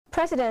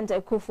President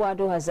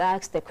Akufo-Addo has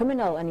asked the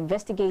Criminal and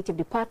Investigative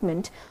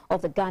Department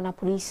of the Ghana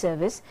Police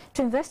Service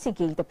to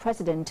investigate the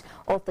president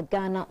of the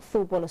Ghana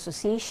Football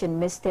Association,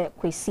 Mr.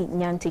 Kwesi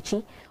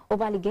Nyantakyi,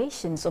 over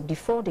allegations of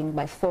defrauding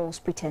by false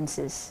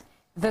pretenses.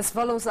 This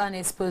follows an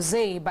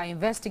expose by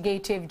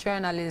investigative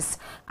journalist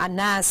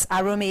Anas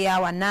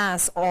Aremeyaw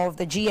Anas of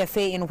the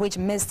GFA, in which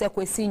Mr.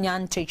 Kwasi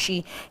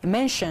Nyantakyi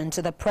mentioned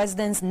the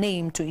president's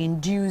name to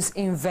induce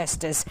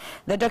investors.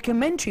 The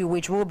documentary,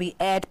 which will be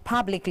aired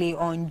publicly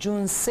on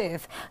June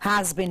 6th,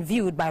 has been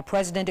viewed by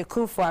President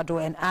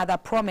Akufo-Addo and other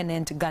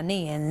prominent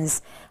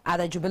Ghanaians. At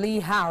the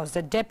Jubilee House,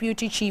 the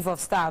Deputy Chief of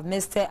Staff,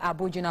 Mr.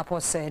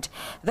 Jinapor, said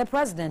the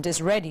president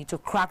is ready to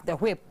crack the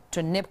whip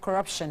to nip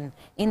corruption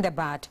in the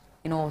bud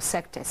in all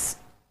sectors.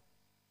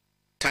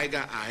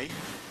 Tiger Eye,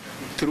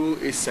 through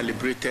its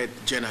celebrated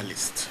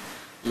journalist,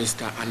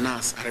 Mr.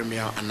 Anas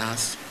Aremeyaw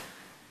Anas,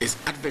 is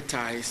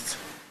advertised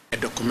a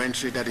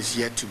documentary that is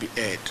yet to be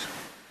aired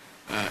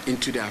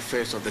into the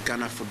affairs of the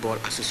Ghana Football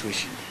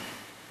Association.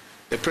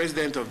 The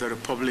President of the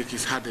Republic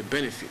has had the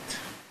benefit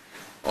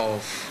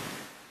of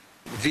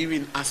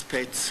viewing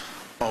aspects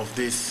of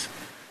this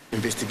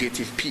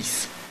investigative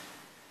piece.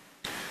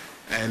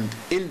 And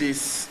in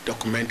this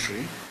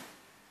documentary,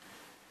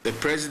 the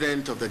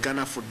President of the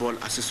Ghana Football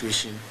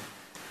Association,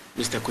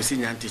 Mr. Kwasi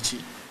Nyantakyi,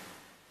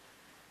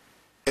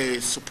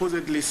 is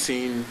supposedly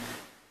seen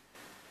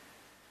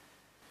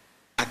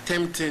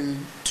attempting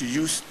to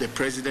use the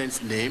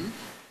President's name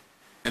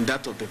and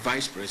that of the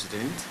Vice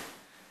President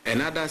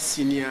and other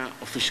senior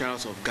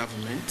officials of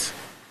government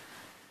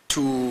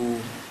to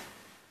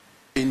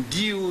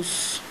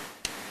induce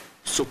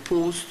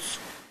supposed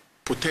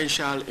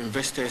potential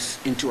investors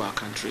into our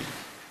country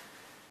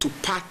to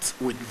part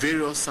with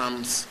various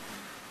sums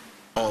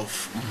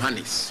of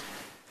monies.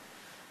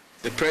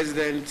 The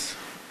President,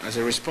 as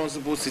a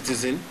responsible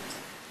citizen,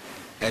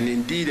 and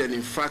indeed and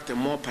in fact and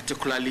more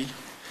particularly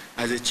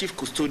as a chief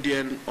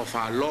custodian of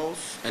our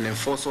laws and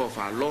enforcer of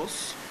our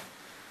laws,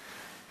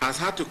 has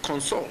had to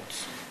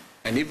consult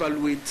and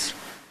evaluate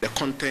the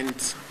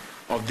content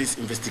of this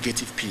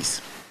investigative piece.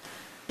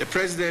 The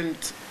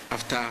President,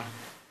 after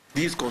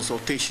these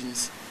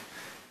consultations,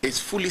 is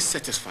fully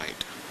satisfied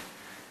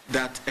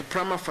that a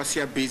prima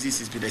facie basis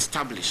has been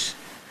established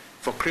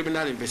for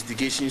criminal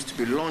investigations to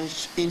be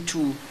launched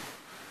into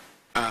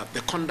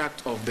the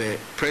conduct of the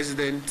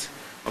President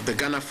of the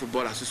Ghana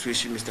Football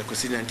Association, Mr.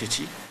 Kwasi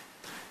Nyantakyi,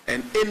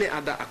 and any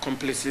other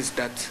accomplices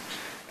that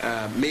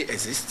may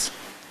exist.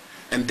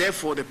 And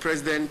therefore, the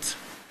President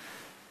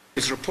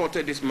has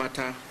reported this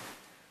matter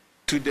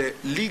to the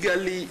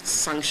legally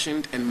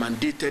sanctioned and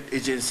mandated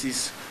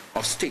agencies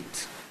of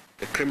state,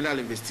 the Criminal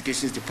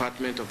Investigations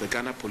Department of the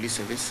Ghana Police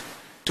Service,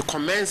 to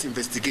commence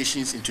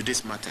investigations into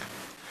this matter.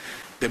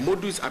 The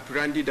modus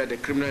operandi that the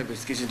Criminal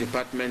Investigation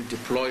Department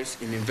deploys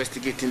in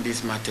investigating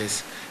these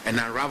matters and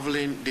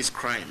unraveling this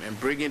crime and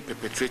bringing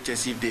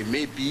perpetrators, if they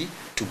may be,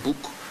 to book,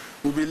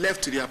 will be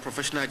left to their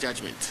professional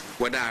judgment,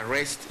 whether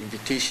arrest,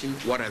 invitation,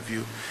 what have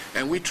you.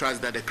 And we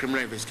trust that the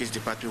Criminal Investigation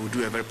Department will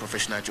do a very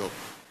professional job.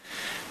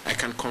 I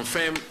can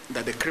confirm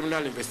that the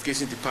Criminal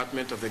Investigation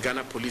Department of the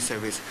Ghana Police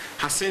Service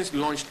has since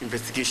launched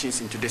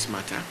investigations into this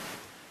matter.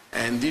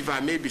 And if I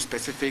may be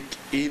specific,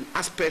 in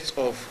aspects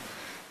of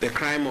the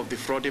crime of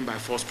defrauding by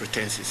false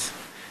pretenses,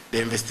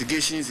 the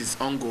investigations is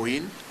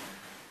ongoing.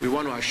 We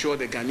want to assure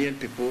the Ghanaian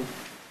people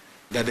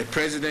that the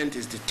President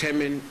is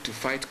determined to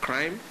fight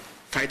crime,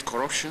 fight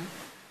corruption,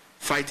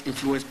 fight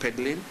influence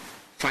peddling,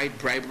 fight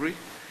bribery,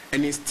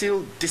 and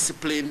instill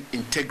discipline,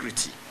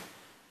 integrity,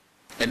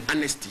 and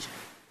honesty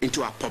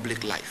into our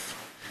public life.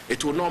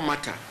 It will not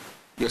matter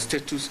your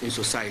status in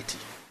society.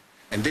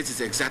 And this is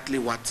exactly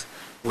what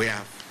we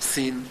have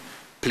seen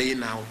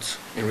playing out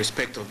in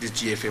respect of this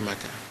GFA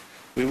matter.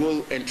 We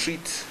will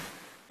entreat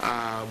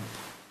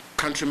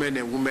countrymen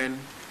and women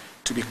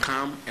to be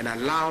calm and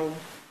allow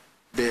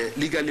the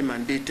legally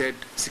mandated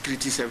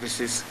security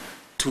services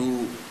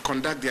to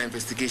conduct their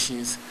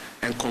investigations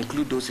and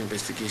conclude those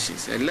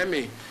investigations. And let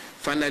me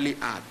finally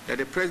add that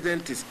the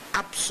President is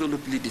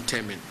absolutely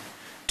determined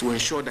to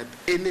ensure that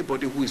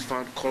anybody who is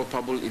found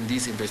culpable in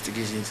these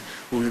investigations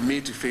will be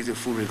made to face the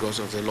full rigors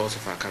of the laws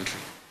of our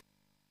country.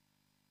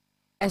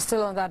 And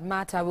still on that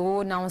matter, we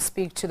will now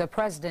speak to the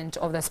President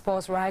of the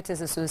Sports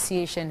Writers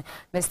Association,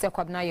 Mr.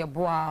 Kwabena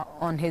Yeboah,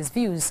 on his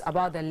views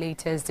about the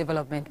latest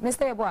development.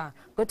 Mr. Yeboah,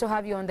 good to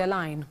have you on the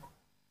line.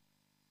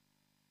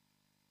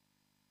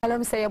 Hello,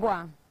 Mr.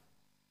 Yeboah.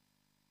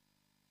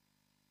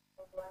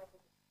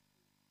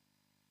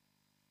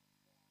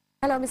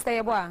 Hello,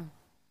 Mr. Yeboah.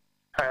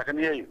 Hi, I can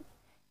hear you.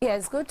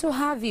 Yes, good to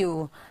have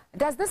you.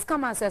 Does this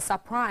come as a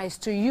surprise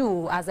to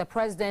you as the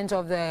President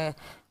of the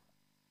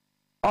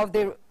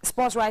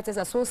Sports Writers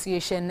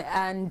Association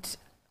and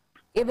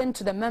even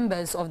to the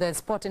members of the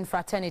sporting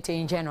fraternity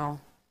in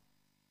general?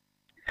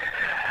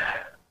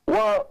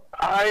 Well,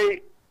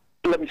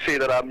 let me say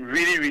that I'm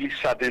really, really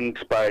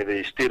saddened by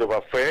the state of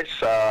affairs.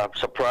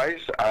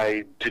 Surprised.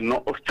 I do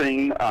not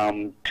think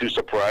I'm too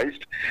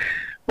surprised.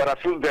 But I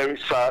feel very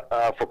sad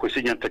for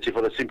Kwesi Nyantakyi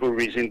for the simple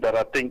reason that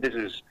I think this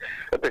is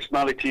a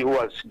personality who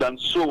has done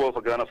so well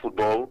for Ghana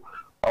football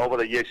over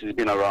the years he's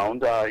been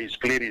around. He's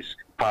played his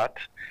part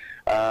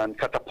and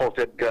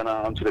catapulted Ghana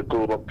onto the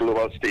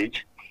global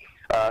stage.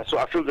 So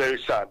I feel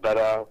very sad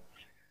that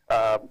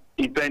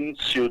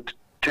events should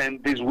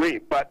tend this way.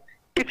 But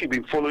if you've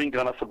been following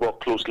Ghana football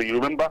closely, you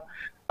remember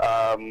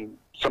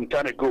some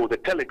time ago, The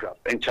Telegraph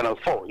and Channel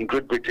 4 in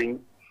Great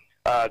Britain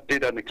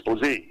did an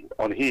expose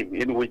on him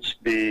in which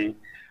they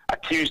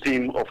accused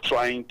him of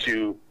trying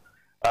to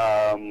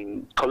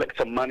collect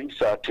some money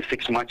to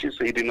fix matches.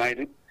 He denied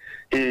it.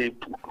 He,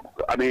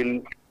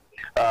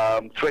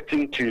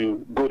 threatened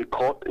to go to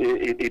court.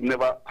 It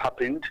never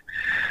happened.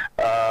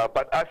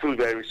 But I feel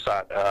very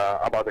sad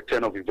about the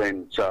turn of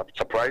events.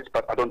 Surprised,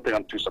 but I don't think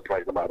I'm too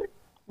surprised about it.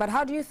 But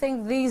how do you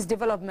think these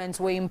developments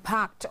will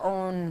impact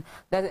on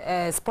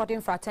the sporting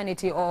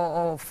fraternity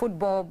or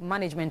football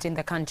management in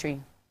the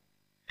country?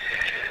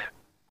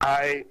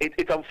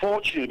 It's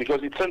unfortunate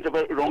because it sends a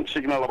very wrong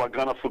signal about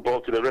Ghana football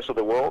to the rest of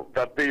the world,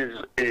 that this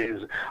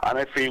is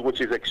an FA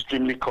which is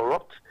extremely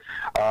corrupt,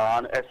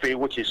 an FA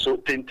which is so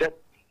tainted.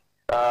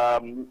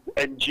 And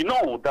you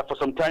know that for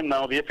some time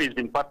now, the FA has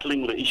been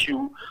battling with the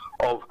issue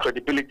of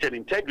credibility and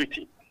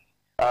integrity.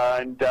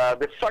 And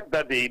the fact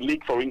that the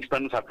league, for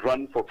instance, had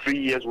run for 3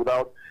 years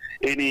without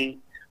any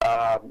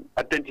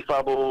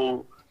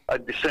identifiable,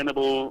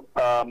 discernible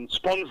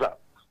sponsor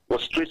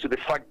was traced to the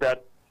fact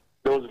that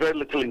there was very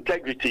little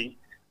integrity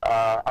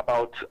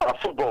about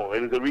football,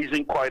 and the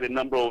reason quite a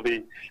number of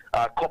the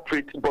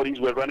corporate bodies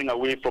were running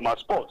away from our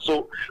sport.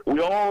 So we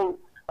all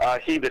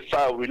heaved a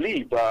sigh of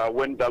relief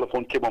when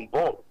Dalaphone came on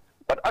board.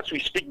 But as we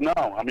speak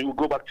now, we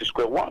go back to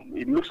square one.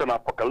 It looks an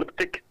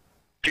apocalyptic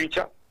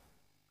future,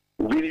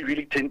 really,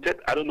 really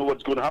tainted. I don't know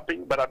what's going to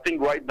happen, but I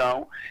think right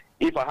now,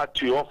 if I had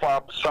to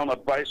offer some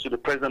advice to the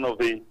president of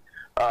the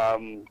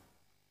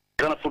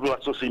Ghana Football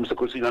Association, Mr.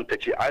 Kwasi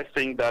Nyantakyi, I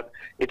think that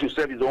it will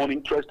serve his own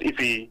interest if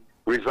he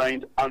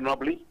resigned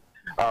honorably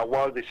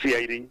while the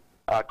CID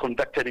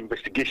conducted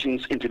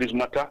investigations into this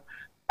matter.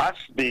 As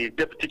the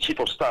Deputy Chief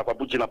of Staff,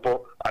 Abu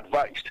Jinapor,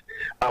 advised,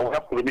 I will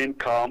have to remain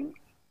calm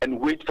and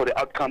wait for the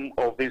outcome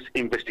of this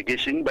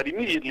investigation. But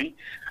immediately,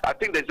 I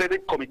think the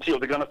executive committee of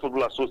the Ghana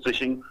Football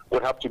Association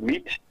would have to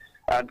meet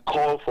and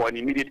call for an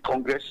immediate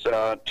congress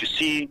to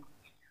see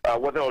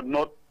whether or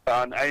not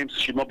an IMC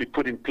should not be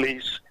put in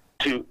place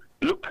to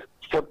look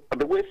for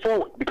the way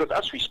forward. Because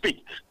as we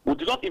speak, we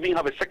do not even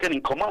have a second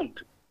in command,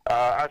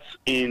 as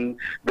in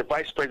the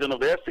vice president of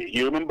the FA.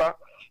 You remember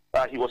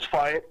he was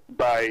fired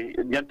by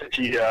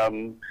Nyantakyi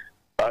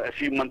a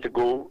few months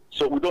ago,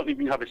 so we don't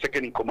even have a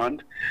second in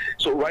command.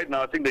 So right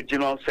now, I think the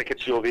General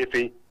Secretary of the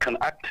FA can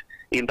act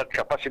in that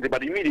capacity,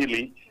 but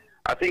immediately,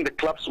 I think the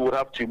clubs would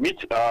have to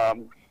meet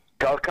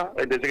Galka,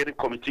 and the Executive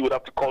Committee would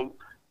have to call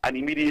an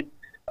immediate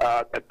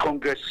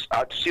Congress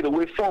to see the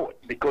way forward,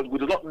 because we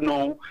do not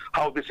know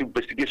how this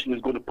investigation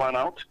is going to pan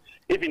out.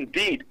 If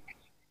indeed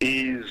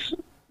is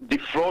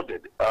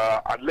defrauded,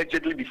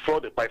 allegedly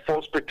defrauded by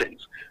false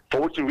pretense,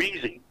 for which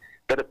reason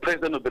that the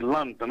President of the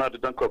land,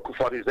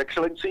 Akufo-Addo, His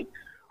Excellency,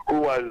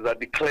 who has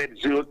declared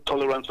zero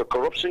tolerance for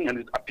corruption, and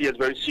it appears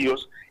very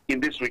serious in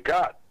this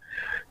regard.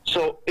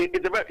 So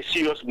it's a very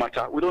serious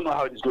matter. We don't know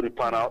how it is going to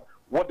pan out,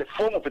 what the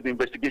form of the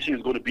investigation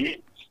is going to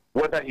be,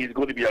 whether he's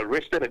going to be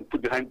arrested and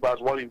put behind bars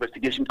while the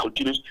investigation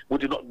continues, we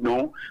do not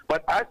know.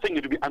 But I think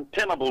it would be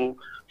untenable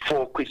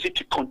for Kwesi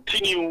to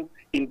continue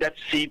in that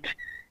seat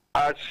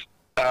as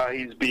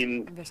he's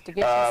been,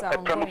 a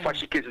prima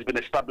facie case has been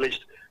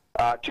established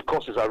to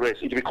cause his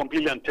arrest. It will be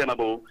completely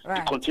untenable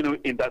to continue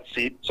in that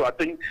seat. So I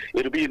think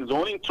it will be in his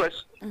own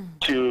interest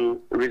to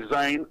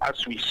resign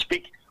as we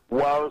speak,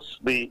 whilst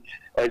the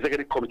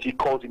Executive Committee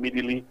calls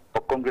immediately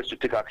for Congress to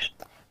take action.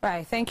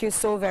 Right, thank you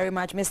so very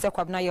much. Mr.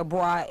 Kwabena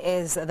Yeboah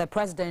is the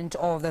president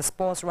of the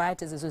Sports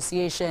Writers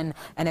Association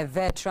and a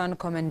veteran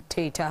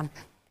commentator.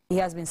 He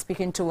has been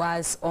speaking to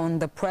us on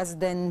the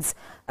president's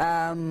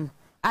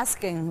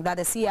asking that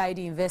the CID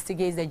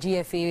investigates the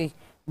GFA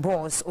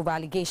boss over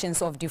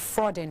allegations of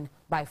defrauding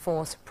by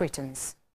false pretense.